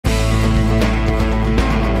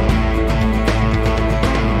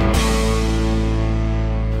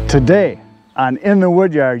Today on In the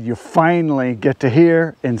Woodyard, you finally get to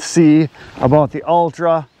hear and see about the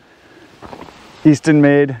Ultra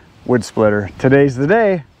Eastonmade wood splitter. Today's the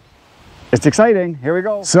day. It's exciting. Here we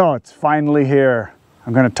go. So it's finally here.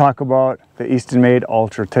 I'm going to talk about the Eastonmade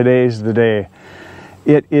ULTRA. Today's the day.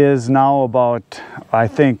 It is now about, I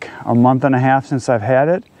think, a month and a half since I've had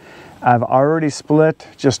it. I've already split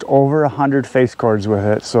just over 100 face cords with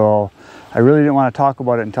it, so I really didn't want to talk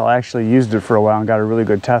about it until I actually used it for a while and got a really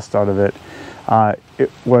good test out of it. It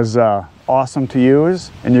was awesome to use,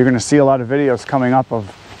 and you're going to see a lot of videos coming up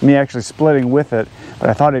of me actually splitting with it, but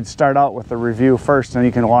I thought I'd start out with the review first, and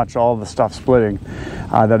you can watch all the stuff splitting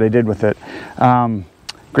that I did with it.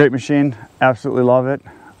 Great machine, absolutely love it.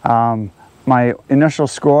 My initial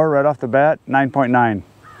score right off the bat, 9.9.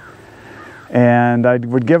 And I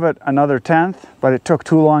would give it another 10th, but it took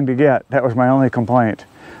too long to get. That was my only complaint.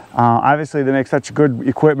 Obviously they make such good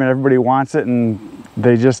equipment, everybody wants it, and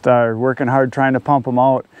they just are working hard trying to pump them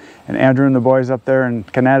out. And Andrew and the boys up there in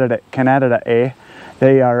Canada A,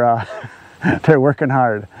 they are they're working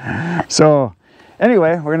hard. So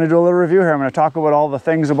anyway, we're going to do a little review here. I'm going to talk about all the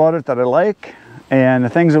things about it that I like, and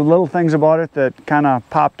the little things about it that kind of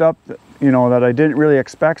popped up, you know, that I didn't really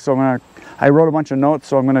expect. So I wrote a bunch of notes,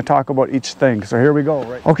 so I'm going to talk about each thing. So here we go.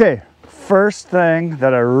 Okay, first thing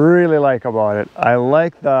that I really like about it, I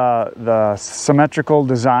like the symmetrical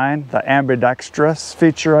design, the ambidextrous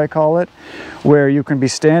feature I call it, where you can be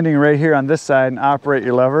standing right here on this side and operate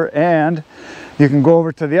your lever, and you can go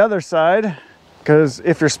over to the other side, because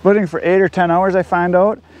if you're splitting for 8 or 10 hours, I find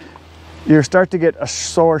out, you start to get a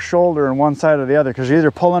sore shoulder on one side or the other, because you're either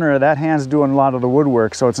pulling or that hand's doing a lot of the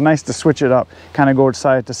woodwork. So it's nice to switch it up, kind of go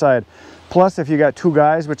side to side. Plus, if you got two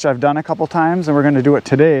guys, which I've done a couple times, and we're going to do it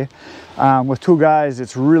today, with two guys,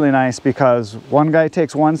 it's really nice because one guy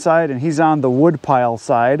takes one side and he's on the wood pile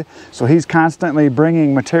side, so he's constantly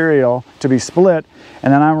bringing material to be split,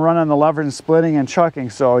 and then I'm running the lever and splitting and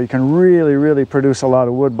chucking, so you can really produce a lot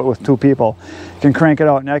of wood. But with two people, you can crank it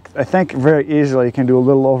out, and I think very easily you can do a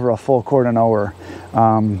little over a full cord an hour,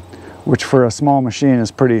 which for a small machine is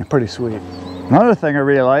pretty sweet. Another thing I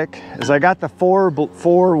really like is I got the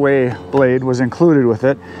four-way blade was included with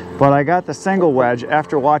it, but I got the single wedge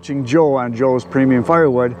after watching Joe on Joe's Premium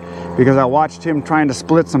Firewood, because I watched him trying to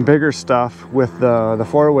split some bigger stuff with the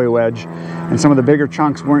four-way wedge, and some of the bigger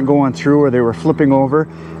chunks weren't going through or they were flipping over.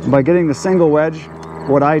 And by getting the single wedge,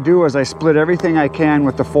 what I do is I split everything I can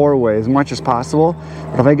with the four-way as much as possible.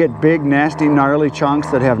 But if I get big, nasty, gnarly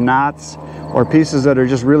chunks that have knots or pieces that are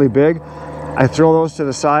just really big, I throw those to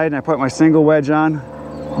the side and I put my single wedge on.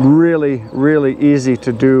 Really easy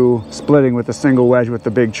to do splitting with the single wedge with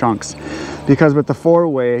the big chunks, because with the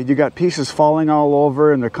four-way you got pieces falling all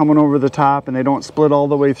over and they're coming over the top and they don't split all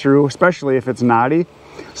the way through, especially if it's knotty.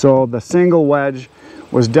 So the single wedge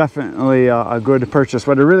was definitely a good purchase.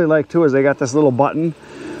 What I really like too is they got this little button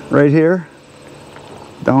right here,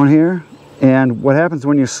 down here, and what happens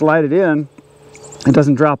when you slide it in, it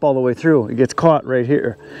doesn't drop all the way through. It gets caught right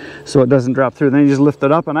here, so it doesn't drop through. Then you just lift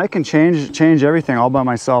it up, and I can change everything all by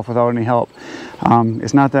myself without any help.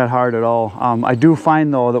 It's not that hard at all. I do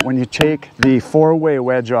find though that when you take the four-way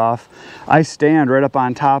wedge off, I stand right up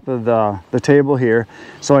on top of the table here,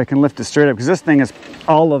 so I can lift it straight up, because this thing is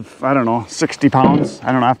all of, I don't know, 60 pounds.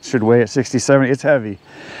 I don't know, I should weigh it 60, 70. It's heavy.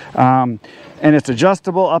 And it's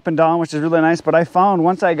adjustable up and down, which is really nice. But I found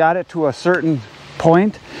once I got it to a certain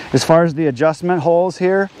point, as far as the adjustment holes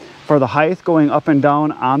here for the height going up and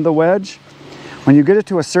down on the wedge, when you get it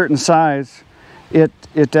to a certain size,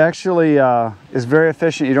 it actually is very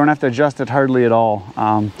efficient. You don't have to adjust it hardly at all.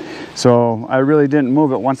 So I really didn't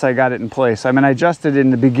move it once I got it in place. I mean, I adjusted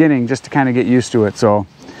in the beginning just to kind of get used to it. So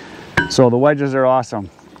the wedges are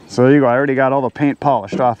awesome. So there you go. I already got all the paint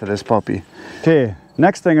polished off of this puppy. Okay,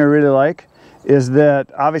 next thing I really like is that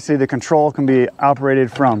obviously the control can be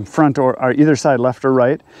operated from front or either side, left or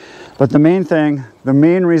right. But the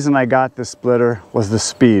main reason I got this splitter was the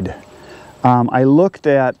speed. I looked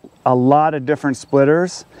at a lot of different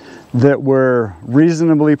splitters that were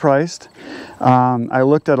reasonably priced. I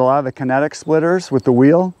looked at a lot of the kinetic splitters with the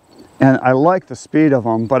wheel, and I liked the speed of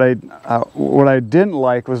them, but what I didn't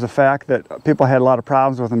like was the fact that people had a lot of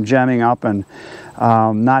problems with them jamming up and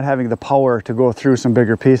not having the power to go through some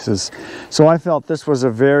bigger pieces. So I felt this was a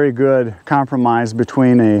very good compromise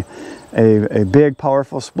between a big,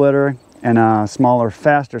 powerful splitter and a smaller,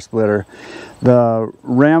 faster splitter. The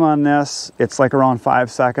RAM on this, it's like around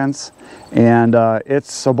 5 seconds, and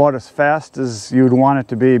it's about as fast as you'd want it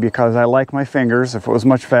to be, because I like my fingers. If it was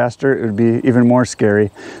much faster, it would be even more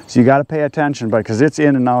scary. So you got to pay attention, because it's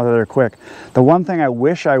in and out of there quick. The one thing I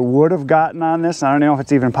wish I would have gotten on this, I don't know if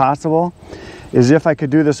it's even possible, is if I could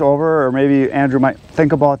do this over, or maybe Andrew might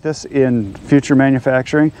think about this in future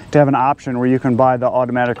manufacturing, to have an option where you can buy the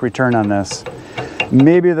automatic return on this.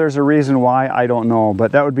 Maybe there's a reason why, I don't know,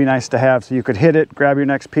 but that would be nice to have, so you could hit it, grab your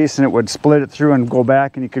next piece, and it would split it through and go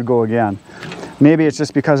back, and you could go again. Maybe it's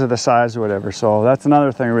just because of the size or whatever, so that's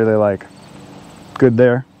another thing I really like. Good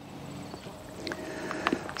there.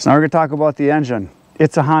 So now we're going to talk about the engine.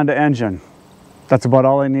 It's a Honda engine. That's about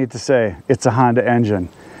all I need to say. It's a Honda engine.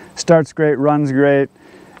 Starts great, runs great.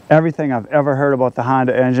 Everything I've ever heard about the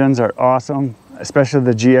Honda engines are awesome, especially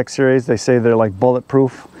the GX series. They say they're like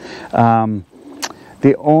bulletproof.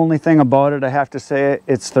 The only thing about it, I have to say,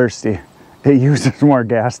 it's thirsty. It uses more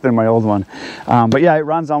gas than my old one. But yeah, it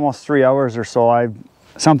runs almost 3 hours or so,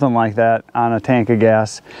 something like that, on a tank of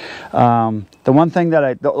gas. The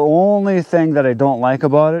only thing that I don't like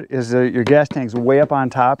about it is that your gas tank's way up on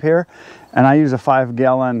top here, and I use a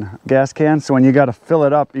 5-gallon gas can, so when you got to fill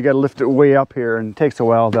it up, you got to lift it way up here, and it takes a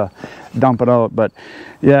while to dump it out. But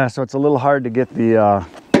yeah, so it's a little hard to get the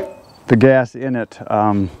gas in it.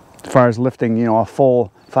 As far as lifting, you know, a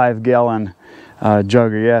full 5-gallon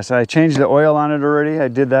jug. Yes, I changed the oil on it already. I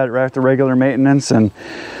did that right after regular maintenance, and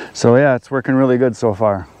so yeah, it's working really good so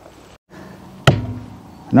far.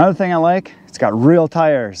 Another thing I like, it's got real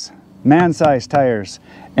tires, man-sized tires,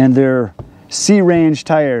 and they're C-range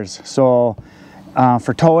tires. So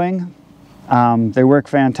for towing, they work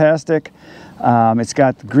fantastic. It's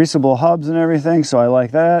got greasable hubs and everything, so I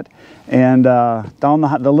like that. And down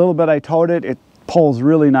the little bit I towed it, it pulls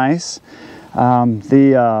really nice.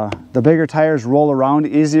 The bigger tires roll around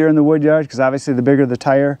easier in the Woodyard, because obviously the bigger the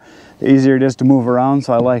tire, the easier it is to move around,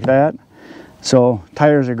 so I like that. So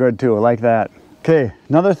tires are good too, I like that. Okay,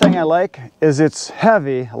 another thing I like is it's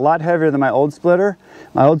heavy, a lot heavier than my old splitter.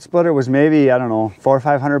 My old splitter was maybe, I don't know, 400 or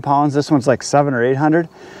 500 pounds. This one's like 700 or 800.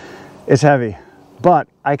 It's heavy, but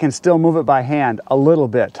I can still move it by hand a little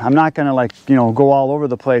bit. I'm not gonna, like, you know, go all over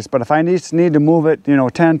the place, but if I need to move it, you know,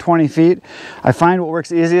 10, 20 feet, I find what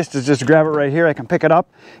works easiest is just grab it right here. I can pick it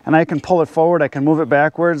up and I can pull it forward. I can move it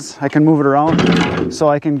backwards. I can move it around, so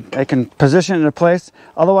I can position it in a place.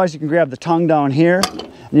 Otherwise, you can grab the tongue down here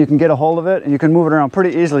and you can get a hold of it, and you can move it around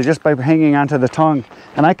pretty easily just by hanging onto the tongue.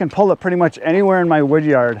 And I can pull it pretty much anywhere in my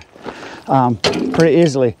Woodyard pretty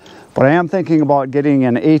easily. But I am thinking about getting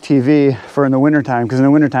an ATV for in the wintertime, because in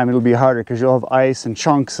the wintertime it'll be harder because you'll have ice and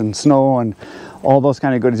chunks and snow and all those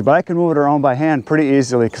kind of goodies. But I can move it around by hand pretty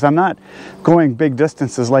easily, because I'm not going big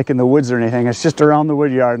distances like in the woods or anything. It's just around the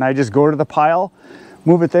Woodyard, and I just go to the pile,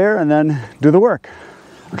 move it there, and then do the work.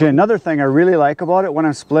 Okay, another thing I really like about it when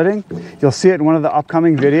I'm splitting, you'll see it in one of the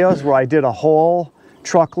upcoming videos where I did a whole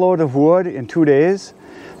truckload of wood in 2 days.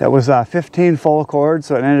 That was 15 full cords,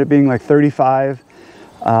 so it ended up being like 35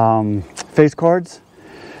 face cords.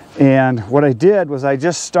 And what I did was I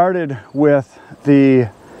just started with the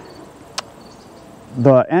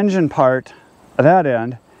engine part of that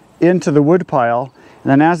end into the wood pile, and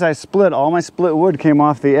then as I split, all my split wood came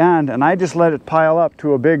off the end, and I just let it pile up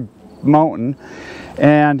to a big mountain.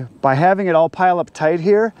 And by having it all pile up tight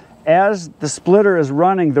here, as the splitter is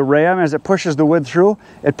running, the ram, as it pushes the wood through,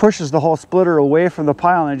 it pushes the whole splitter away from the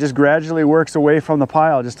pile, and it just gradually works away from the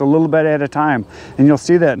pile, just a little bit at a time. And you'll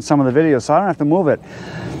see that in some of the videos, so I don't have to move it.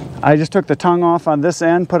 I just took the tongue off on this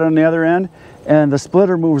end, put it on the other end, and the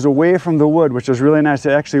splitter moves away from the wood, which is really nice.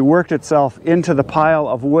 It actually worked itself into the pile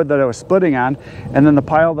of wood that I was splitting on, and then the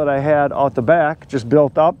pile that I had out the back just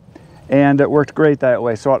built up, and it worked great that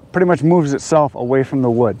way. So it pretty much moves itself away from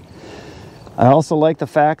the wood. I also like the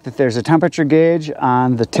fact that there's a temperature gauge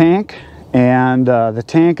on the tank, and the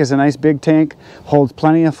tank is a nice big tank, holds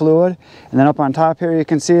plenty of fluid. And then up on top here you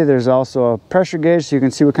can see there's also a pressure gauge, so you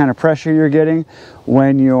can see what kind of pressure you're getting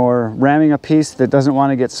when you're ramming a piece that doesn't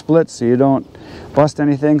want to get split, so you don't bust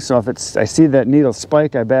anything. So if I see that needle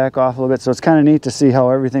spike, I back off a little bit. So it's kind of neat to see how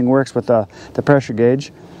everything works with the pressure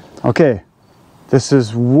gauge. Okay. This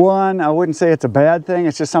is one, I wouldn't say it's a bad thing,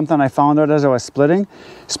 it's just something I found out as I was splitting,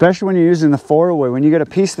 especially when you're using the 4-way. When you get a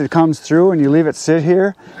piece that comes through and you leave it sit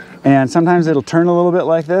here, and sometimes it'll turn a little bit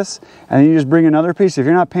like this, and then you just bring another piece. If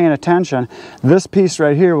you're not paying attention, this piece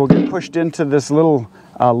right here will get pushed into this little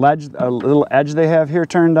ledge, a little edge they have here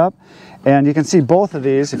turned up. And you can see both of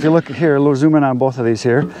these. If you look here, we'll zoom in on both of these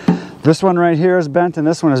here. This one right here is bent and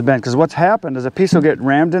this one is bent, because what's happened is a piece will get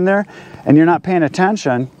rammed in there and you're not paying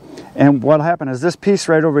attention. And what'll happen is this piece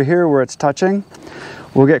right over here where it's touching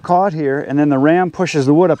will get caught here, and then the ram pushes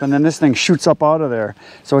the wood up, and then this thing shoots up out of there.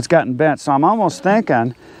 So it's gotten bent. So I'm almost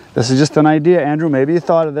thinking, this is just an idea, Andrew, maybe you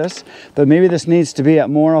thought of this, but maybe this needs to be at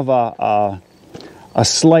more of a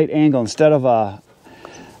slight angle instead of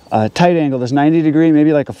tight angle. This 90 degree,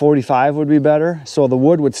 maybe like a 45 would be better. So the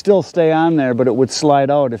wood would still stay on there, but it would slide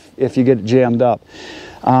out if you get it jammed up.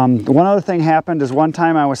 One other thing happened is one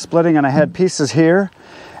time I was splitting and I had pieces here,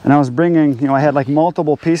 and I was bringing, you know, I had like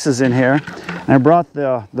multiple pieces in here, and I brought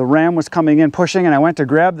the ram was coming in pushing, and I went to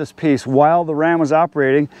grab this piece while the ram was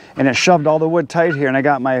operating, and it shoved all the wood tight here, and I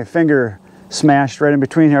got my finger smashed right in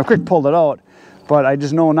between here. I quick pulled it out, but I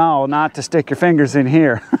just know now not to stick your fingers in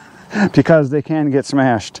here because they can get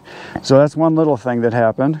smashed. So that's one little thing that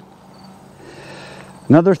happened.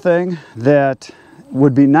 Another thing that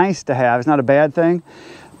would be nice to have, it's not a bad thing,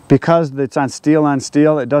 because it's on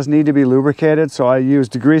steel, it does need to be lubricated. So I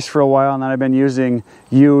used grease for a while, and then I've been using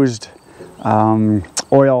used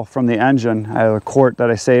oil from the engine. I have a quart that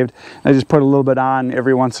I saved. I just put a little bit on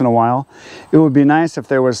every once in a while. It would be nice if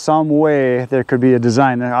there was some way there could be a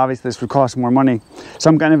design. And obviously this would cost more money.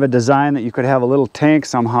 Some kind of a design that you could have a little tank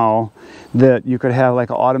somehow that you could have like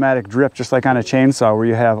an automatic drip, just like on a chainsaw, where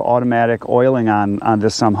you have automatic oiling on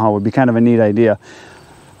this somehow. Would be kind of a neat idea.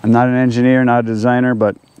 I'm not an engineer, not a designer,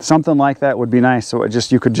 but something like that would be nice. So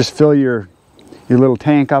you could just fill your little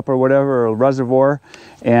tank up or whatever, or a reservoir,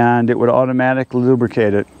 and it would automatically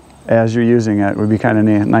lubricate it as you're using it. It would be kind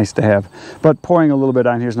of nice to have. But pouring a little bit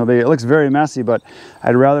on here is no big. It looks very messy, but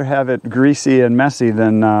I'd rather have it greasy and messy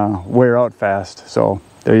than wear out fast. So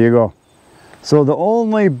there you go. So the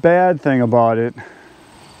only bad thing about it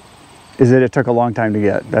is that it took a long time to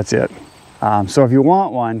get. That's it. So if you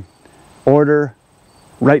want one, order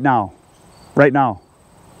right now. Right now.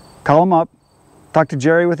 Call them up. Talk to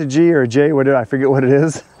Jerry with a G or a J, I forget what it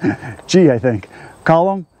is. G, I think.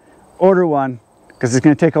 Call them, order one, because it's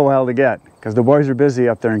going to take a while to get, because the boys are busy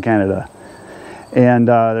up there in Canada. And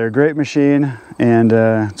they're a great machine, and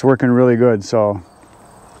it's working really good, so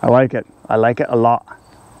I like it. I like it a lot.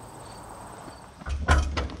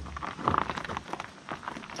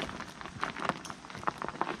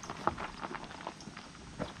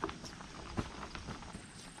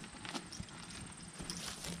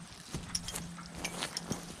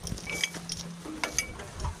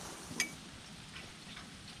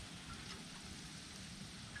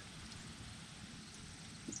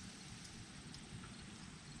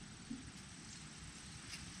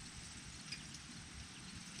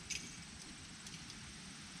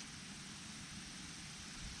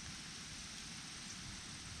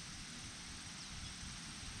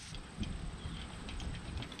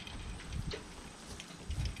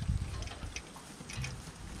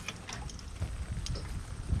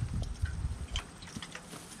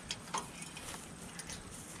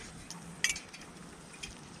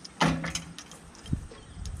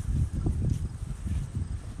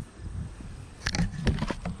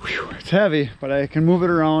 It's heavy, but I can move it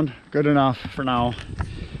around good enough for now.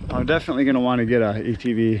 I'm definitely going to want to get a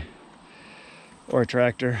ATV or a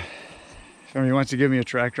tractor. If somebody wants to give me a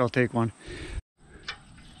tractor, I'll take one.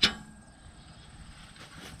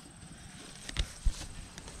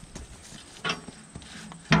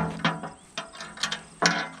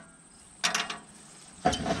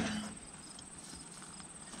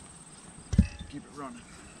 Keep it running.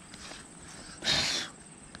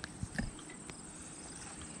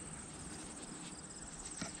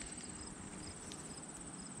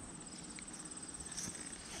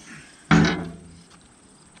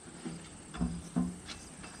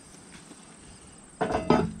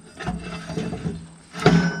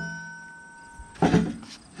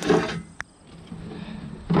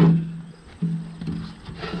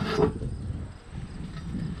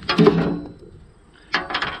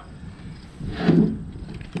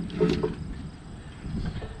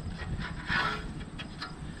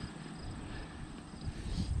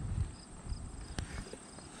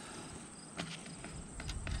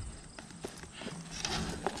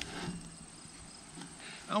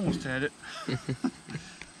 Almost had it. There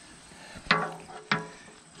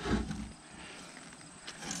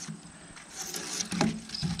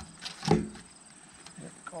we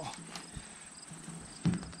go.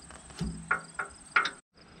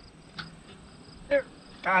 There,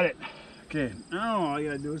 got it. Okay, now all I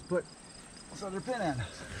gotta do is put this other pin in.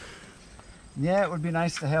 Yeah, it would be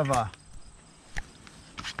nice to have a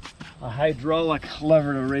hydraulic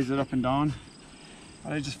lever to raise it up and down.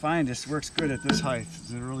 But I just find this works good at this height.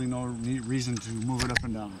 There's really no reason to move it up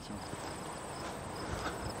and down.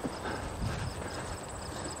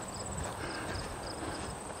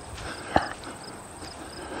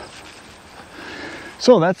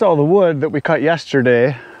 So that's all the wood that we cut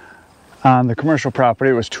yesterday on the commercial property.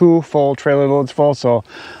 It was 2 full trailer loads full, so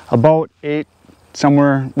about 8,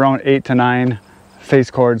 somewhere around 8 to 9 face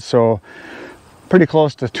cords. So pretty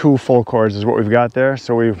close to 2 full cords is what we've got there.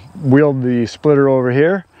 So we've wheeled the splitter over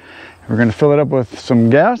here. We're going to fill it up with some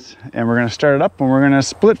gas, and we're going to start it up, and we're going to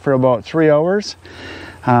split for about 3 hours,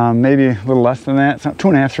 maybe a little less than that,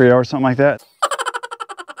 2.5, 3 hours, something like that.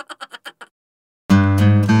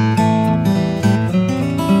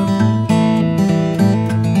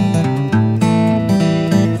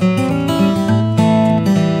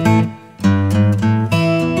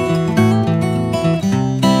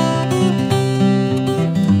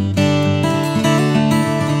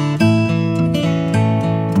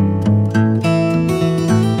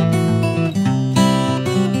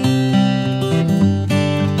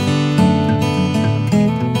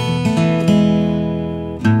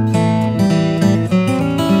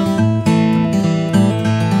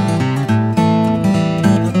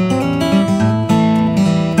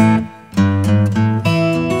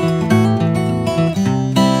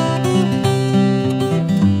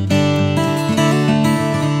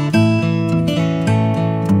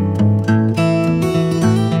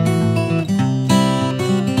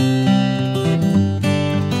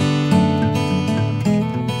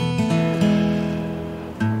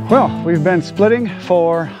 Well, we've been splitting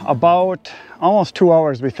for about almost 2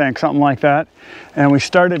 hours, we think, something like that. And we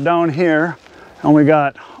started down here and we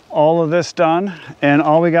got all of this done. And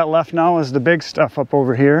all we got left now is the big stuff up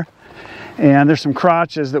over here. And there's some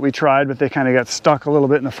crotches that we tried, but they kind of got stuck a little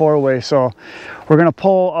bit in the four-way. So we're going to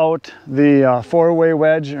pull out the four-way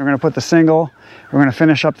wedge. We're going to put the single. We're going to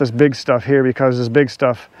finish up this big stuff here, because this big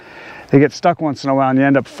stuff, they get stuck once in a while and you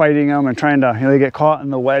end up fighting them and trying to, they get caught in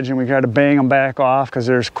the wedge, and we got to bang them back off because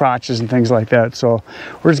there's crotches and things like that. So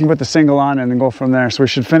we're just gonna put the single on and then go from there. So we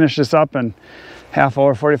should finish this up in half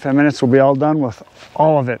hour, 45 minutes. We'll be all done with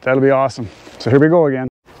all of it. That'll be awesome. So here we go again.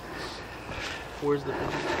 Where's the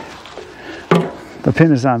pin? The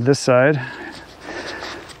pin is on this side.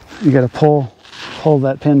 You got to pull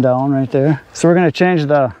that pin down right there. So we're gonna change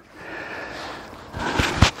the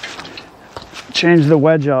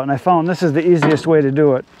wedge out, and I found this is the easiest way to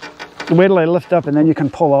do it. Wait till I lift up, and then you can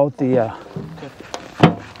pull out the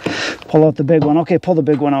big one. Okay, pull the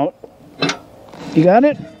big one out. You got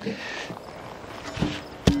it?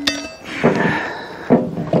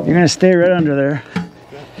 You're gonna stay right under there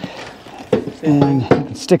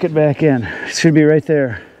and stick it back in. It should be right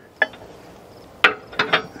there.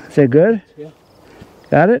 Is that good? Yeah.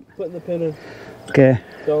 Got it? Putting the pin in. Okay.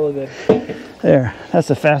 It's all good. There, that's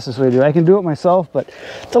the fastest way to do it. I can do it myself, but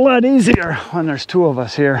it's a lot easier when there's two of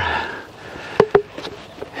us here.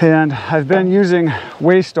 And I've been using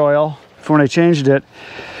waste oil for when I changed it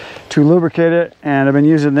to lubricate it, and I've been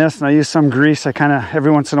using this, and I use some grease. I kind of,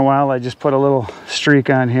 every once in a while, I just put a little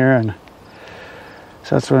streak on here, and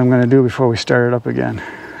so that's what I'm going to do before we start it up again.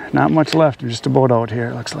 Not much left, I'm just about out here,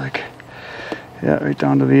 it looks like. Yeah, right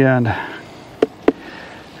down to the end.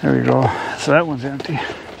 There we go. So that one's empty.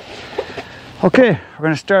 Okay, we're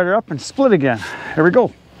going to start her up and split again. Here we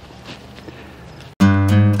go.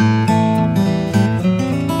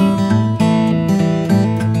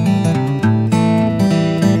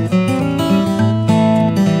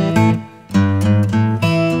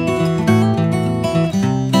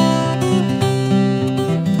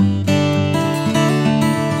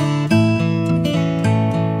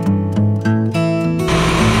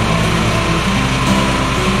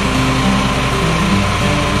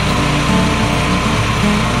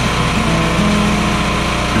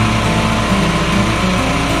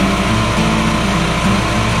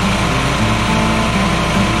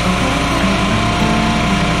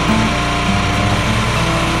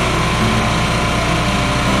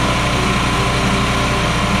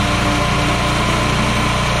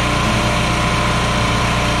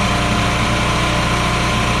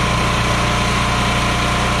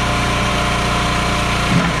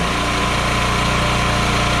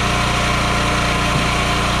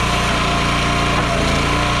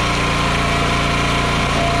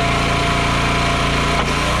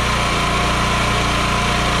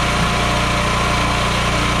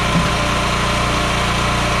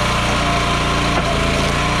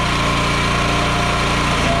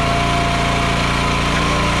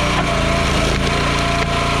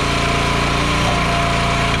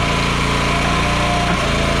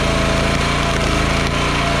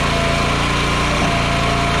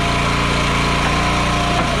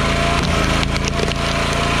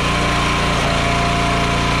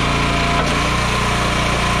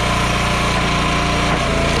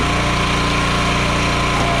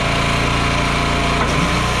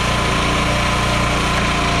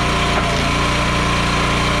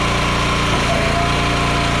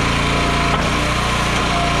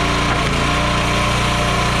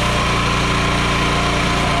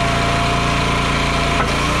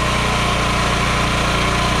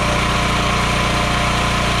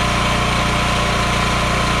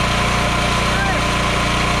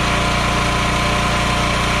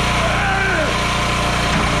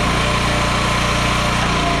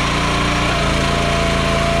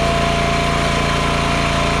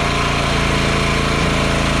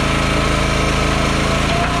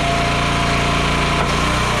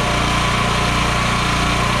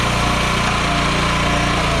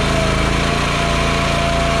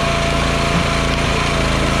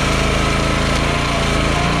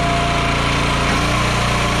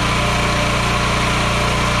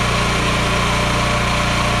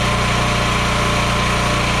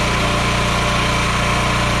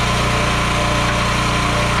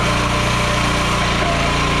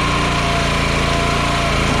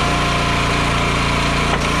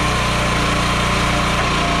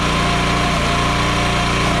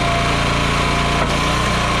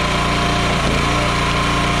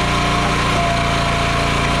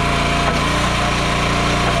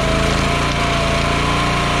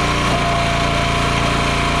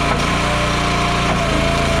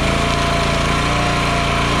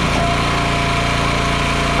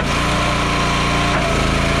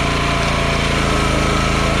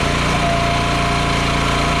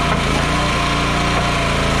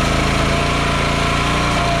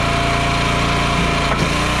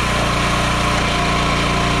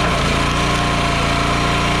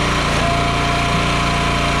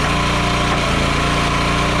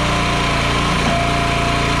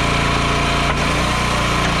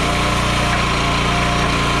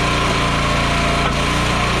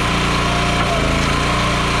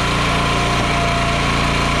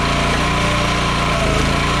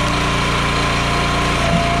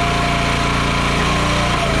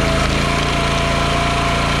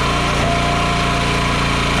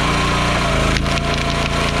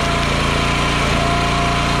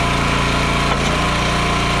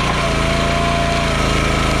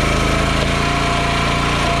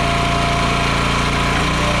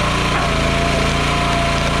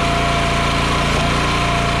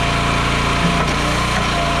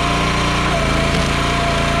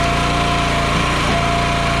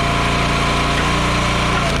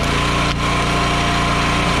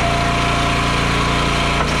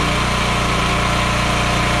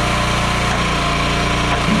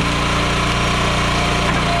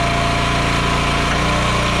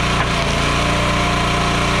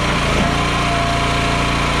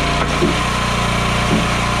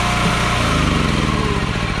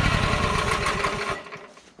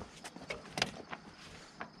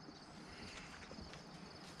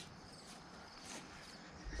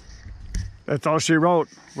 That's all she wrote.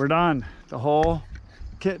 We're done. The whole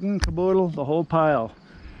kit and caboodle, the whole pile.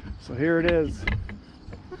 So here it is.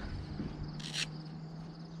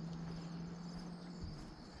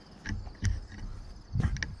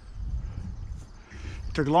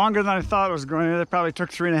 Took longer than I thought it was going to. It probably took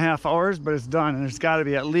 3.5 hours, but it's done. And there's got to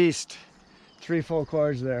be at least 3 full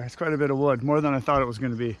cords there. It's quite a bit of wood, more than I thought it was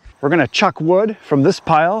going to be. We're going to chuck wood from this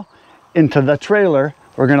pile into the trailer.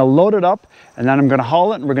 We're going to load it up, and then I'm going to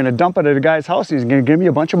haul it, and we're going to dump it at a guy's house, and he's going to give me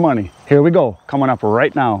a bunch of money. Here we go, coming up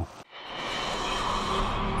right now.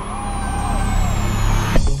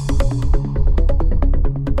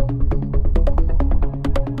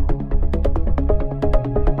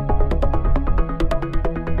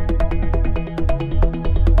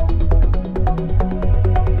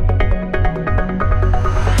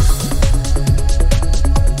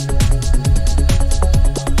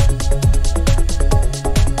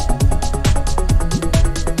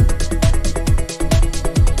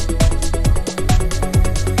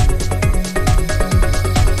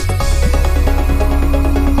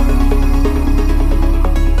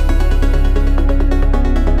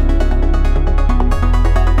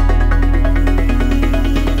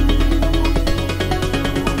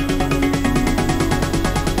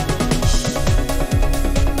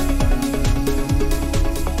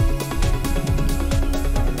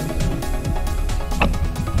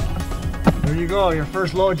 There you go, your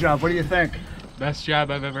first load job. What do you think? Best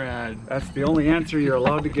job I've ever had. That's the only answer you're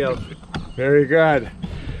allowed to give. Very good.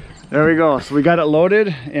 There we go. So we got it loaded,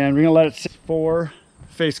 and we're gonna let it sit. 4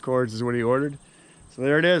 face cords is what he ordered. So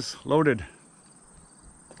there it is, loaded.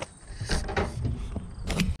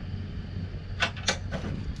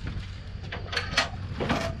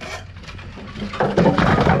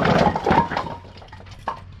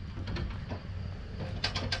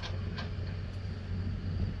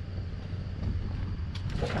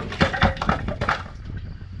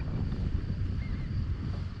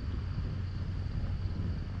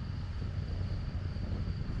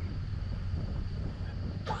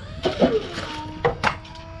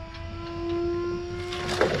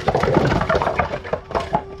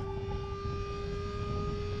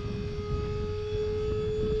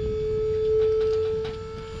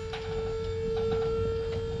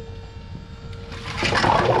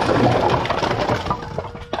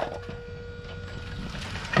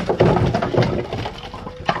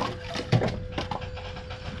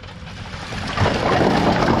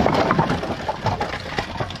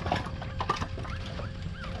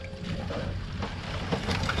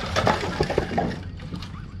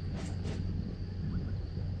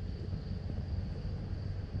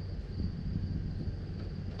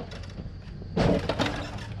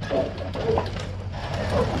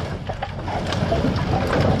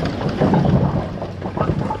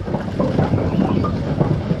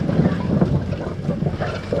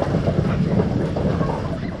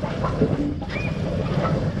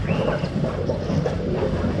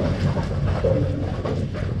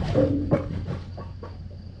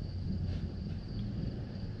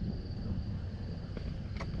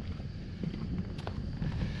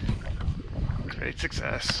 Great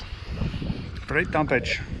success. Great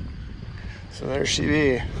dumpage. So there she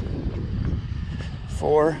be.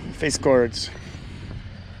 4 face cords.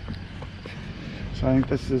 So I think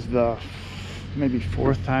this is the maybe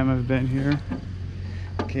 4th time I've been here.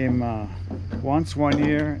 Came once one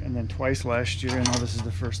year and then twice last year, and now this is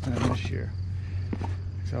the 1st time this year.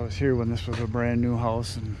 So I was here when this was a brand new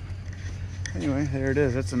house, and anyway, there it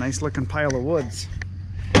is. That's a nice looking pile of woods,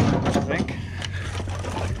 I think.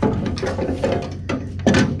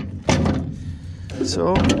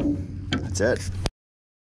 So that's it.